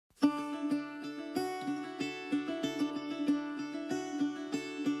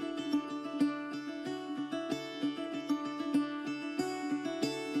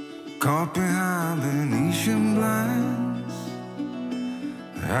Caught behind Venetian blinds,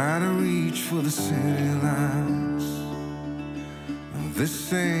 out of reach for the city lights.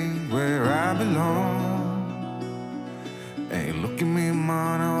 This ain't where I belong. Hey, look at me,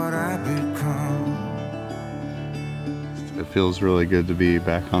 man, what I become. It feels really good to be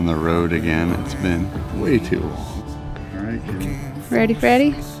back on the road again. It's been way too long. All right, kid. Ready,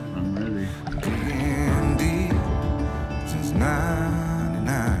 Freddy? I'm ready. Since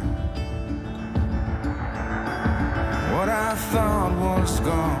 99. What I thought was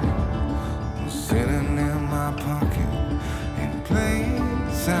gone was sitting in my pocket in plain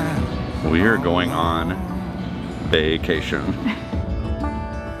sight. We are going on vacation.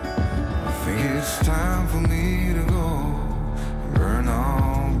 I think it's time for me to go burn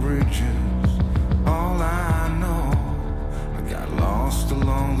all bridges. All I know, I got lost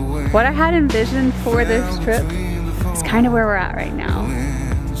along the way. What I had envisioned for this trip is kind of where we're at right now.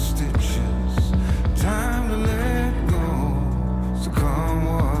 Time to let go, so come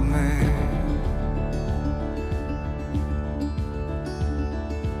what may.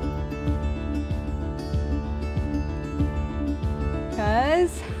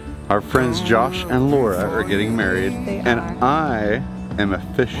 Because Our friends Josh and Laura are getting married, and I am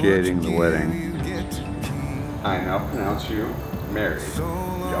officiating the wedding. I now pronounce you married,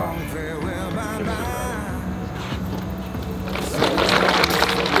 Josh.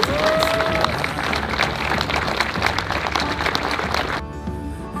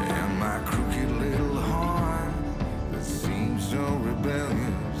 And my crooked little heart that seems so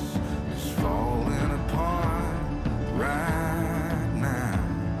rebellious is falling apart right now.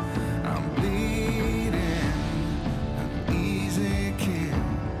 I'm bleeding, an easy kid,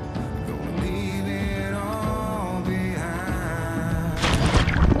 gonna leave it all behind.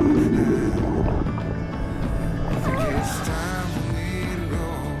 I think it's time for me to go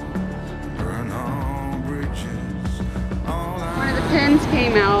burn all bridges. one of the pins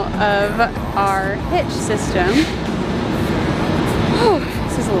came out of our hitch system. Oh,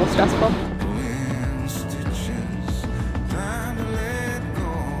 this is a little stressful.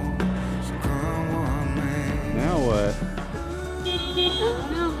 Now what?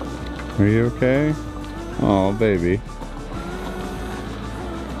 Are you okay? Oh, baby.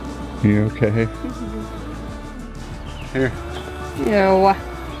 You okay? Here. Ew.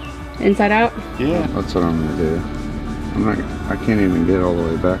 Inside out? Yeah. That's what I'm gonna do. I can't even get all the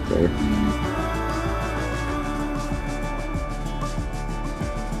way back there.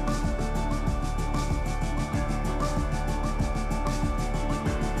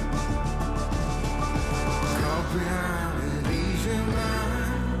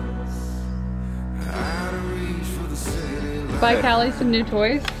 Buy Callie some new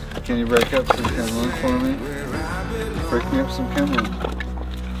toys. Can you break up some kindling for me? Break me up some kindling.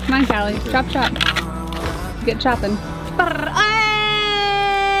 Come on, Callie. Chop, chop. Get chopping. Hey!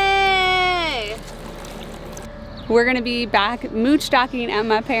 We're gonna be back mooch stocking at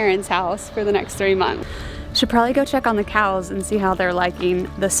my parents' house for the next 3 months. Should probably go check on the cows and see how they're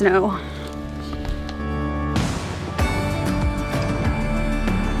liking the snow.